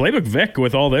 Playbook Vic,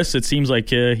 with all this, it seems like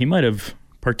he might have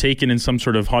partaken in some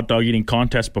sort of hot dog eating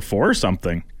contest before or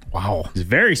something. Wow. He's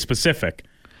very specific.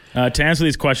 To answer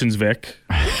these questions, Vic,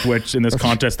 which in this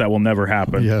contest that will never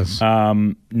happen. Yes.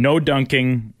 No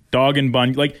dunking, dog and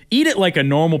bun. Like, eat it like a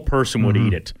normal person would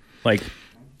eat it. Like,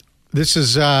 this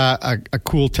is a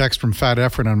cool text from Fat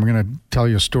Efron. I'm going to tell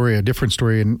you a different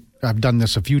story, and I've done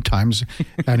this a few times,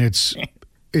 and it's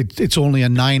only a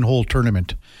 9-hole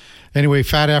tournament. Anyway,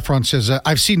 Fat Efron says,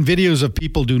 I've seen videos of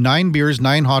people do 9 beers,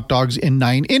 9 hot dogs in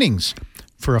 9 innings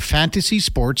for a fantasy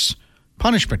sports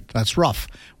punishment. That's rough.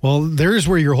 Well, there's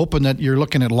where you're hoping that you're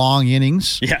looking at long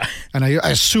innings. Yeah. And I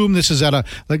assume this is at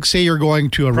say you're going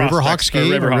to a Riverhawks game.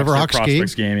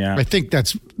 Riverhawks game, yeah. I think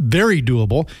that's very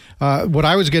doable.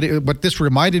 What this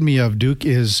reminded me of, Duke,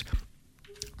 is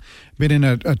been in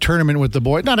a tournament with the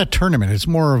boy. Not a tournament. It's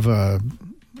more of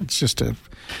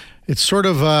it's sort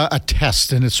of a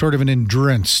test, and it's sort of an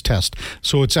endurance test.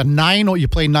 So it's you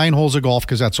play 9 holes of golf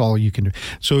because that's all you can do.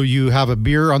 So you have a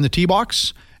beer on the tee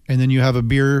box, and then you have a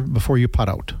beer before you putt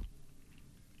out.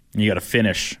 You got to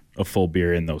finish a full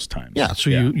beer in those times. Yeah.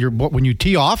 So when you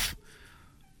tee off,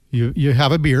 you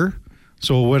have a beer.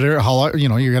 So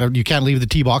you can't leave the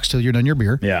tee box till you're done your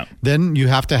beer. Yeah. Then you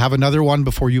have to have another one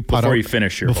before you putt out. Before you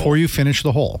finish your hole. Before you finish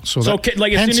the hole. So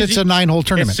hence it's a 9-hole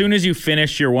tournament. As soon as you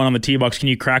finish your one on the tee box, can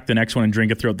you crack the next one and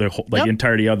drink it throughout the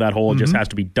entirety of that hole? It just has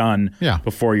to be done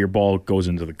before your ball goes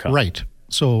into the cup. Right.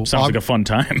 So sounds like a fun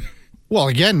time. Well,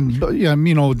 again,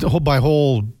 by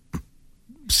hole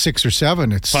 6 or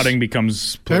 7, it's putting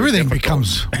becomes everything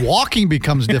difficult. Walking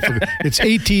becomes difficult. It's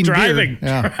 18 driving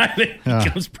beer.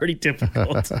 becomes pretty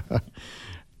difficult.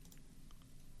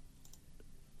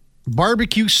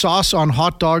 Barbecue sauce on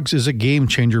hot dogs is a game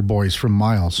changer, boys, from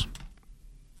Miles.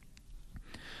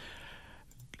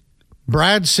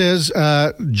 Brad says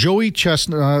Joey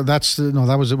Chestnut.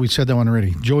 That was it. We said that one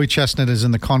already. Joey Chestnut is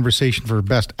in the conversation for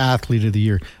best athlete of the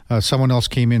year. Someone else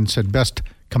came in and said best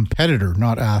competitor,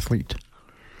 not athlete.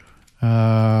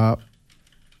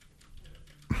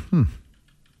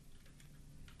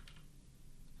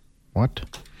 What?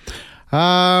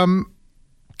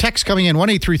 Text coming in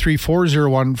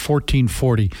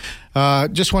 1-833-401-1440.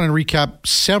 Just want to recap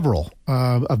several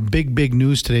of big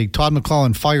news today. Todd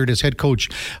McClellan fired as head coach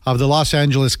of the Los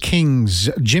Angeles Kings.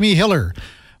 Jimmy Hiller,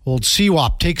 old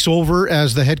CWAP, takes over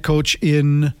as the head coach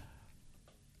in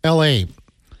L.A. A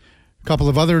couple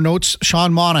of other notes.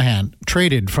 Sean Monahan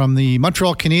traded from the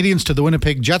Montreal Canadiens to the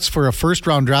Winnipeg Jets for a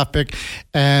first-round draft pick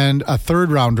and a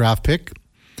third-round draft pick.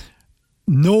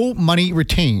 No money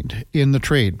retained in the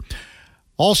trade.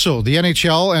 Also, the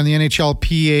NHL and the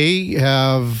NHLPA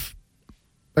have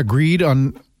agreed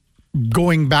on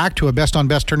going back to a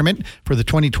best-on-best tournament for the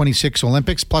 2026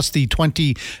 Olympics, plus the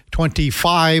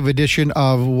 2025 edition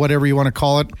of whatever you want to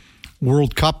call it,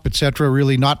 World Cup, etc.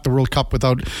 Really not the World Cup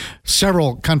without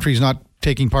several countries not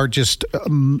taking part, just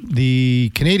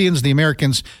the Canadians, the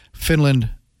Americans, Finland,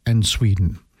 and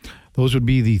Sweden. Those would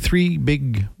be the 3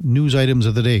 big news items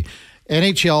of the day.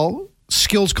 NHL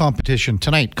skills competition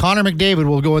tonight. Connor McDavid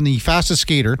will go in the fastest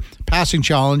skater, passing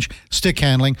challenge, stick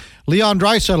handling. Leon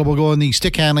Draisaitl will go in the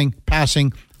stick handling,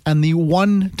 passing, and the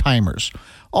one-timers.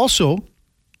 Also,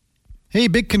 hey,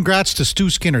 big congrats to Stu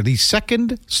Skinner, the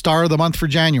second star of the month for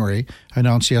January,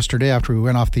 announced yesterday after we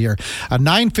went off the air. A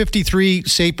 .953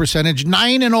 save percentage,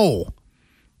 9-0,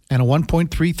 and a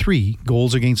 1.33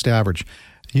 goals against average.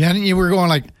 Yeah, you were going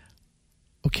like,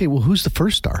 okay, well, who's the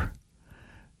first star?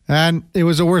 And it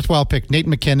was a worthwhile pick. Nate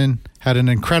McKinnon had an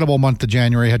incredible month of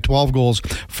January, had 12 goals,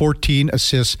 14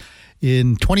 assists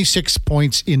in 26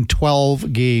 points in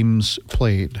 12 games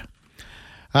played.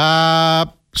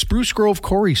 Spruce Grove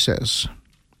Corey says,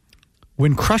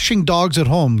 when crushing dogs at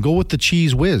home, go with the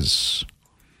Cheese Whiz.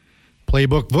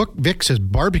 Playbook Vic says,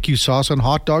 barbecue sauce on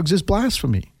hot dogs is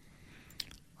blasphemy.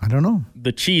 I don't know.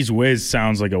 The Cheese Whiz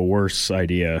sounds like a worse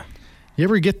idea. You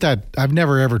ever get that? I've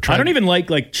never ever tried. I don't even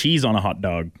like cheese on a hot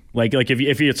dog. Like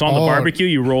if it's on the barbecue,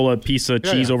 you roll a piece of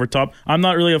cheese over top. I'm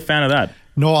not really a fan of that.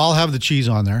 No, I'll have the cheese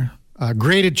on there.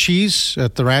 Grated cheese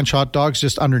at the ranch hot dogs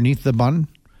just underneath the bun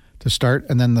to start,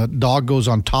 and then the dog goes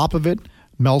on top of it,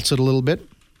 melts it a little bit.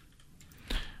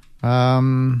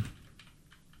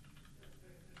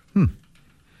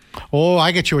 Oh,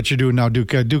 I get you what you're doing now,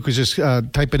 Duke. Duke was just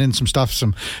typing in some stuff,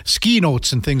 some ski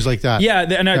notes and things like that. Yeah,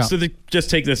 and so just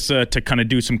take this to kind of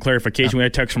do some clarification. We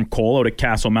had a text from Cole out at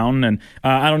Castle Mountain, and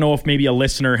I don't know if maybe a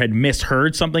listener had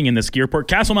misheard something in the ski report.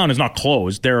 Castle Mountain is not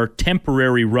closed. There are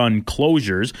temporary run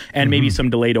closures and maybe some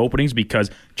delayed openings because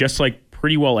just like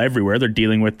pretty well everywhere, they're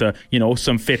dealing with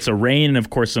some fits of rain and of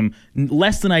course some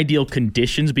less than ideal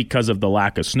conditions because of the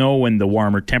lack of snow and the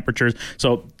warmer temperatures.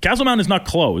 So Castle Mountain is not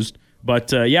closed.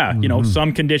 But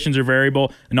some conditions are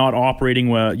variable, not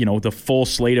operating the full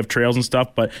slate of trails and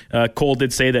stuff. But Cole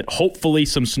did say that hopefully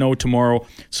some snow tomorrow.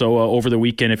 So over the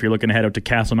weekend, if you're looking to head out to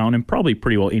Castle Mountain, and probably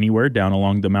pretty well anywhere down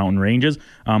along the mountain ranges,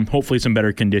 hopefully some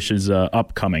better conditions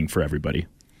upcoming for everybody.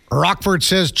 Rockford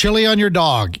says chili on your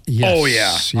dog. Yes. Oh,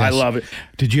 yeah. Yes. I love it.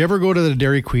 Did you ever go to the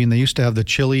Dairy Queen? They used to have the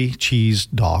chili cheese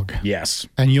dog. Yes.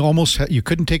 And you you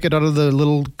couldn't take it out of the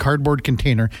little cardboard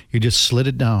container. You just slid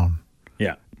it down.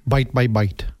 Yeah. Bite by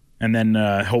bite. And then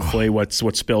hopefully what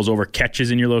spills over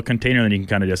catches in your little container, and then you can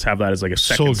kind of just have that as like a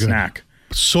second snack.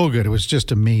 So good. It was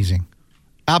just amazing.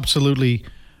 Absolutely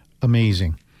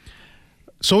amazing.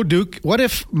 So, Duke, what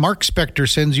if Mark Spector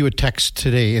sends you a text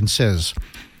today and says,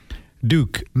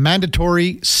 Duke,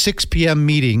 mandatory 6 p.m.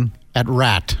 meeting at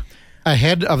RAT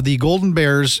ahead of the Golden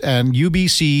Bears and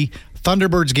UBC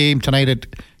Thunderbirds game tonight at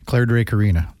Claire Drake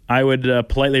Arena? I would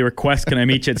politely request, can I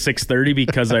meet you at 6:30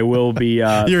 because I will be...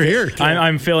 You're here.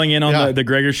 I'm filling in on the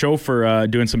Gregor Show for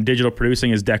doing some digital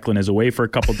producing as Declan is away for a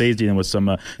couple of days dealing with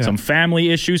some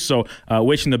family issues. So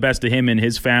wishing the best to him and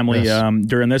his family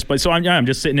during this. But so I'm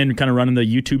just sitting in and kind of running the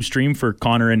YouTube stream for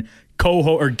Connor and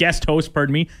guest host,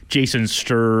 Jason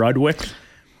Strudwick.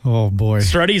 Oh, boy.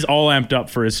 Struddy's all amped up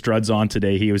for his Struds on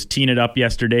today. He was teeing it up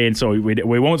yesterday, and so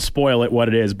we won't spoil it what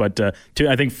it is, but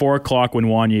I think 4 o'clock when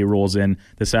Wanye rolls in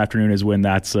this afternoon is when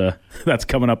that's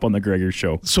coming up on the Gregor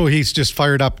Show. So he's just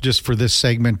fired up just for this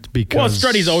segment because... Well,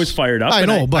 Struddy's always fired up. I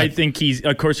know, but... I think he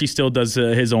still does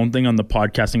his own thing on the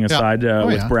podcasting aside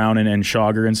with Brown and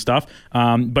Schauger and stuff.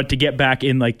 But to get back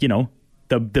in,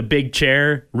 the big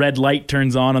chair, red light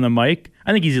turns on the mic,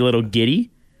 I think he's a little giddy.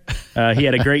 He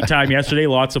had a great time yesterday.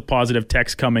 Lots of positive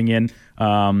texts coming in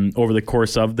over the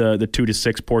course of the 2 to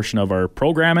 6 portion of our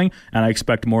programming, and I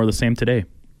expect more of the same today.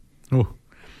 Oh.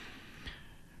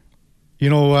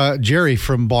 Jerry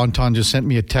from Bonton just sent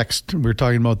me a text. We were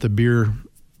talking about the beer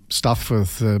stuff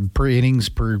with per innings,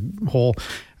 per hole,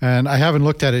 and I haven't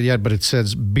looked at it yet, but it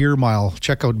says Beer Mile.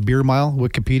 Check out Beer Mile,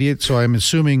 Wikipedia. So I'm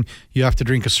assuming you have to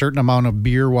drink a certain amount of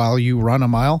beer while you run a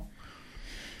mile.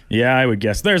 Yeah, I would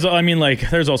guess. There's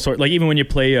all sorts. Like even when you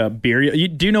play beer,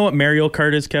 do you know what Mario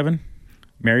Kart is, Kevin?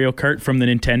 Mario Kart from the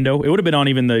Nintendo. It would have been on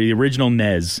even the original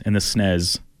NES and the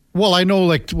SNES. Well, I know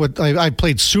what I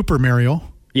played Super Mario.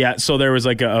 Yeah, so there was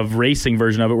like a racing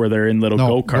version of it where they're in little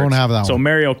go-karts. Don't have that so one.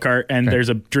 Mario Kart, and there's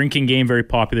a drinking game very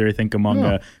popular, I think,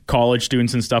 among college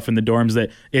students and stuff in the dorms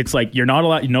that it's like you're not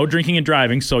allowed, no drinking and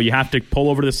driving, so you have to pull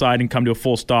over to the side and come to a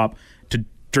full stop to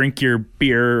drink your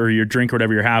beer or your drink or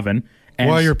whatever you're having.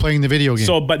 While you're playing the video game.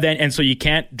 So you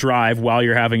can't drive while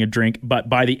you're having a drink, but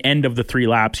by the end of the 3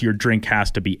 laps, your drink has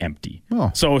to be empty.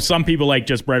 Oh. So some people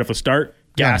just right off the start,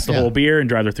 gas the whole beer and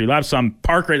drive their 3 laps. Some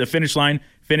park right at the finish line,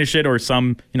 finish it, or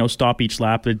some, stop each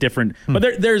lap. They're different.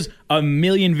 But there's a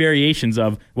million variations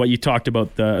of what you talked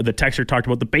about. The texter talked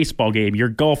about the baseball game, your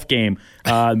golf game,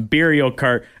 Mario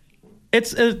Kart.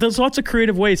 There's lots of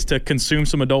creative ways to consume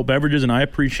some adult beverages, and I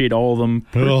appreciate all of them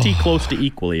pretty close to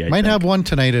equally. I might think. Have one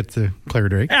tonight at the Claire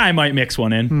Drake. Yeah, I might mix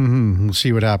one in. Mm-hmm. We'll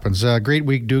see what happens. Great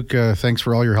week, Duke. Thanks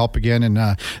for all your help again,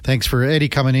 and thanks for Eddie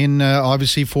coming in,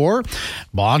 obviously, for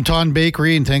Bonton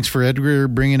Bakery, and thanks for Edgar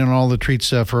bringing in all the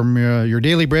treats from your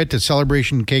daily bread to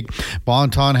celebration cake.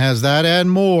 Bonton has that and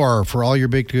more for all your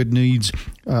baked good needs.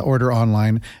 Order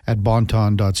online at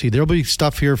bonton.ca. There'll be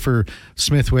stuff here for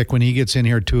Smithwick when he gets in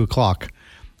here at 2 o'clock.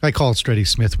 I call it Stretty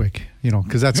Smithwick,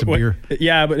 because that's a beer.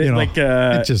 Yeah, but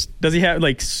it just does he have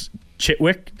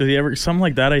Chitwick? Does he ever something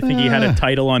like that? I think he had a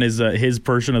title on his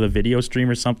version of the video stream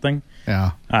or something.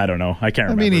 Yeah, I don't know. I can't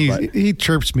remember. I mean, he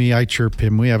chirps me, I chirp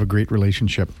him. We have a great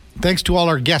relationship. Thanks to all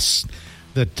our guests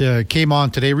that came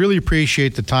on today. Really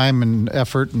appreciate the time and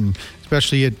effort, and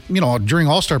especially during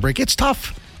All-Star break. It's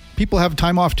tough. People have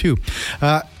time off too.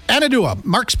 Anadua,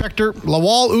 Mark Spector,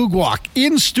 Lawal Ugwak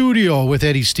in studio with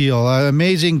Eddie Steele.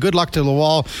 Amazing. Good luck to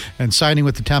Lawal and signing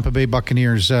with the Tampa Bay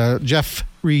Buccaneers. Jeff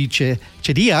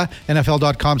Chedia,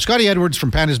 NFL.com. Scotty Edwards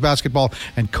from Pandas Basketball,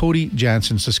 and Cody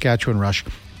Jansen, Saskatchewan Rush,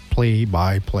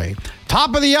 play-by-play.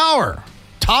 Top of the hour.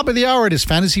 It is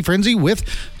Fantasy Frenzy with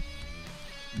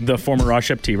the former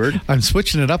Rochep T-Bird. I'm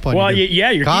switching it up on you. Well,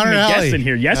 you're Connor keeping me Alley. guessing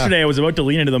here. Yesterday, I was about to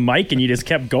lean into the mic, and you just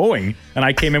kept going, and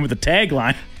I came in with the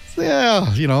tagline.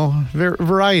 Yeah,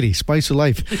 variety, spice of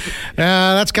life.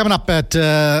 That's coming up at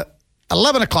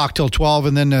 11 o'clock till 12,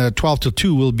 and then 12 till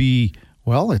 2 will be,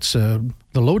 it's the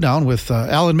Lowdown with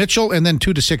Alan Mitchell, and then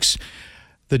 2 to 6,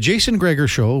 the Jason Greger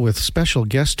Show with special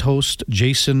guest host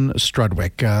Jason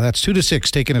Strudwick. That's 2 to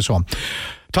 6, taking us home.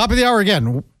 Top of the hour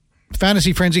again.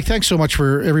 Fantasy Frenzy, thanks so much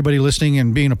for everybody listening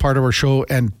and being a part of our show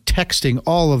and texting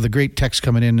all of the great texts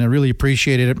coming in. I really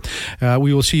appreciated it.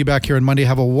 We will see you back here on Monday.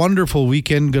 Have a wonderful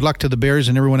weekend. Good luck to the Bears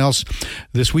and everyone else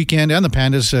this weekend, and the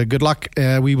Pandas. Good luck.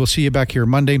 We will see you back here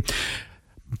Monday.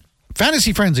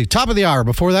 Fantasy Frenzy, top of the hour.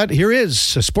 Before that, here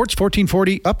is a Sports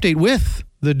 1440 update with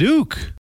the Duke.